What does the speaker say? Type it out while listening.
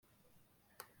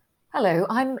Hello,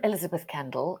 I'm Elizabeth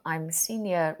Kendall. I'm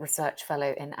Senior Research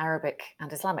Fellow in Arabic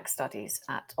and Islamic Studies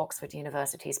at Oxford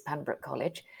University's Pembroke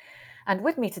College. And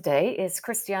with me today is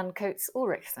Christian Coates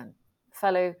Ulrichsen,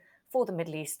 Fellow for the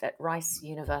Middle East at Rice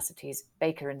University's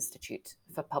Baker Institute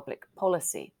for Public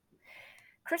Policy.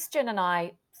 Christian and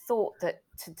I thought that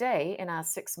today, in our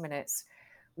 6 minutes,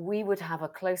 we would have a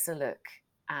closer look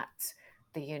at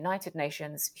the United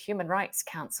Nations Human Rights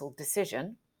Council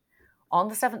decision on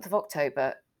the 7th of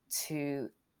October to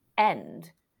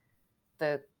end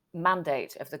the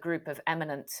mandate of the group of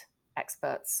eminent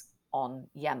experts on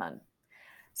Yemen.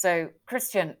 So,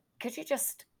 Christian, could you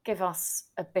just give us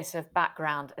a bit of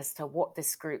background as to what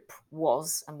this group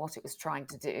was and what it was trying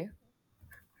to do?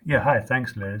 Yeah, hi,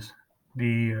 thanks, Liz.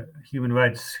 The Human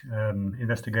Rights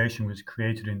Investigation was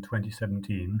created in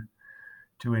 2017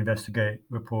 to investigate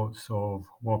reports of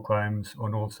war crimes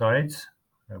on all sides.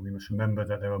 We must remember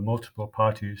that there are multiple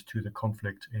parties to the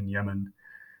conflict in Yemen.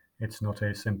 It's not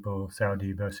a simple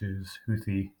Saudi versus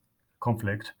Houthi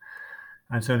conflict.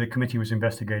 And so the committee was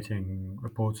investigating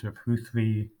reports of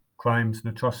Houthi crimes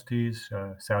and atrocities,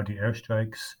 Saudi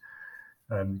airstrikes,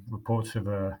 reports of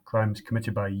crimes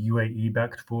committed by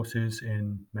UAE-backed forces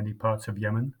in many parts of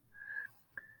Yemen,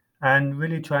 and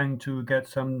really trying to get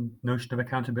some notion of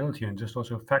accountability and just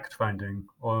also fact-finding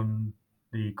on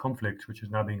the conflict, which has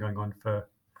now been going on for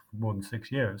more than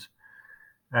 6 years.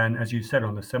 And as you said,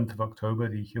 on the 7th of October,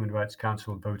 the Human Rights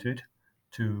Council voted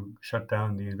to shut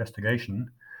down the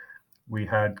investigation. We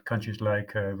had countries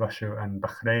like Russia and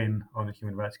Bahrain on the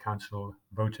Human Rights Council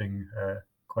voting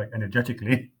quite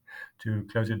energetically to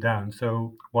close it down.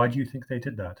 So, why do you think they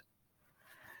did that?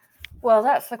 Well,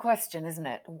 that's the question, isn't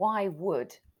it? Why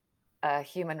would a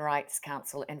Human Rights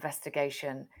Council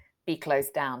investigation be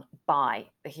closed down by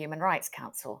the Human Rights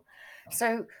Council?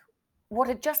 So, what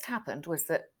had just happened was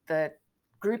that the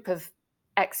group of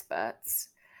experts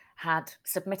had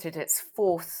submitted its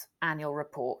fourth annual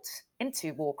report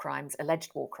into war crimes,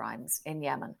 alleged war crimes in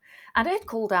Yemen. And it had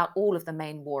called out all of the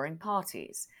main warring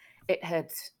parties. It had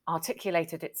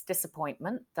articulated its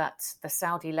disappointment that the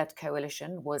Saudi led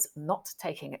coalition was not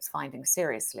taking its findings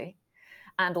seriously,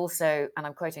 and also, and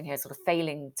I'm quoting here, sort of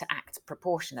failing to act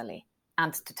proportionally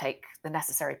and to take the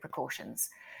necessary precautions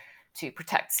to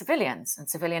protect civilians and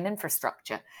civilian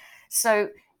infrastructure. So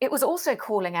it was also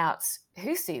calling out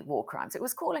Houthi war crimes. It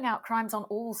was calling out crimes on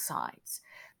all sides.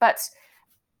 But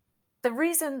the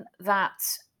reason that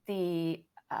the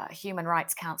Human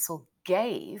Rights Council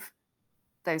gave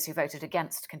those who voted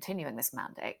against continuing this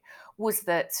mandate was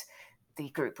that the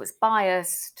group was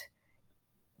biased,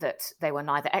 that they were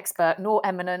neither expert nor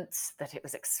eminent, that it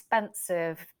was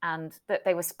expensive, and that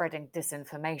they were spreading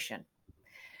disinformation.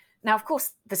 Now, of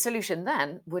course, the solution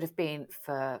then would have been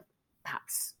for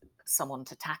perhaps someone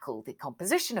to tackle the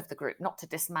composition of the group, not to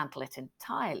dismantle it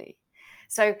entirely.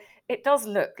 So it does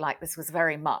look like this was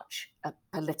very much a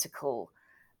political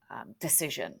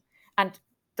decision. And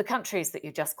the countries that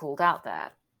you just called out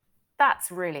there,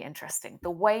 that's really interesting. The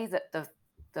way that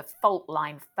the fault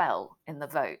line fell in the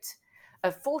vote.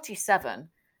 Of 47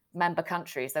 member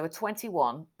countries, there were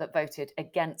 21 that voted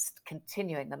against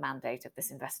continuing the mandate of this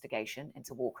investigation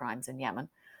into war crimes in Yemen.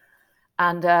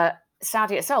 And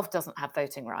Saudi itself doesn't have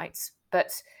voting rights,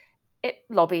 but it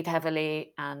lobbied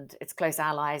heavily, and its close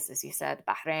allies, as you said,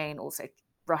 Bahrain, also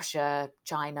Russia,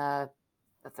 China,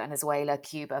 Venezuela,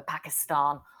 Cuba,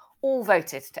 Pakistan, all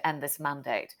voted to end this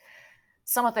mandate.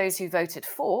 Some of those who voted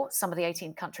for, some of the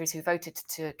 18 countries who voted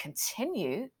to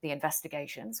continue the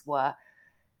investigations were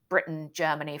Britain,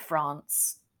 Germany,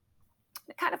 France,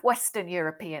 kind of Western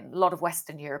European, a lot of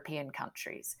Western European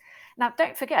countries. Now,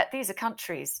 don't forget, these are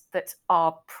countries that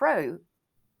are pro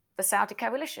the Saudi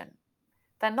coalition.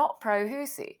 They're not pro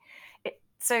Houthi.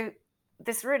 So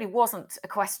this really wasn't a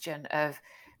question of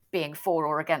being for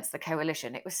or against the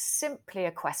coalition. It was simply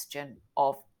a question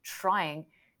of trying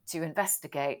to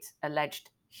investigate alleged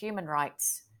human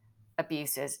rights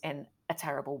abuses in a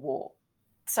terrible war.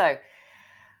 So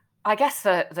I guess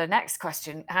the next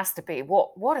question has to be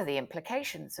what are the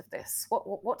implications of this?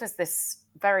 What does this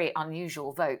very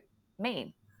unusual vote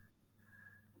mean?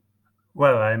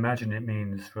 Well, I imagine it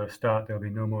means, for a start, there'll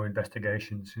be no more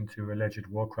investigations into alleged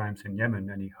war crimes in Yemen.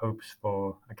 Any hopes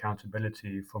for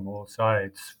accountability from all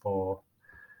sides for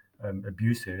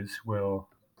abuses will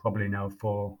probably now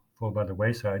fall by the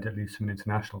wayside, at least from an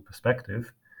international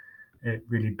perspective. It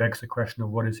really begs the question of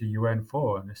what is the UN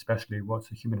for, and especially what's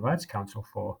the Human Rights Council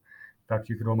for. In fact,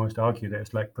 you could almost argue that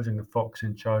it's like putting the fox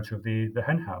in charge of the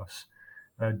hen house.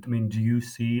 I mean, do you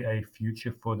see a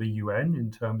future for the UN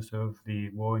in terms of the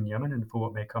war in Yemen and for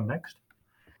what may come next?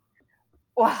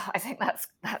 Well, I think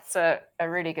that's a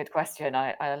really good question.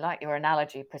 I like your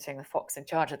analogy, putting the fox in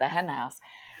charge of the hen house.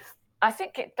 I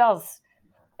think it does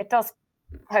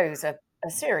pose a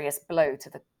serious blow to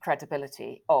the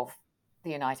credibility of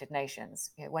the United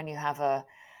Nations. You know, when you have a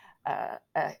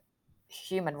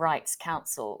human rights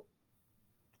council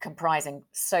comprising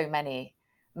so many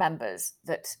members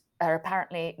that are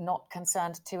apparently not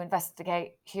concerned to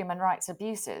investigate human rights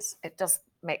abuses, it just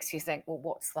makes you think, well,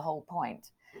 what's the whole point?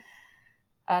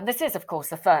 And this is, of course,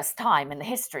 the first time in the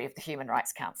history of the Human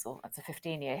Rights Council, that's a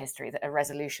 15-year history, that a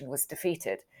resolution was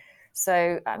defeated.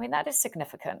 So, I mean, that is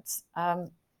significant.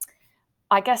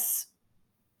 I guess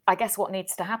I guess what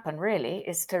needs to happen really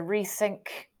is to rethink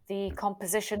the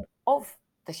composition of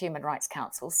the Human Rights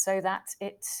Council so that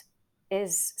it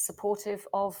is supportive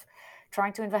of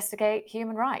trying to investigate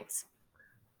human rights.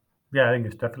 Yeah, I think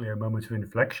it's definitely a moment of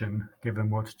inflection given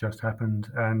what's just happened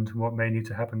and what may need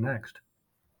to happen next.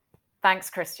 Thanks,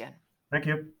 Christian. Thank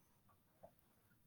you.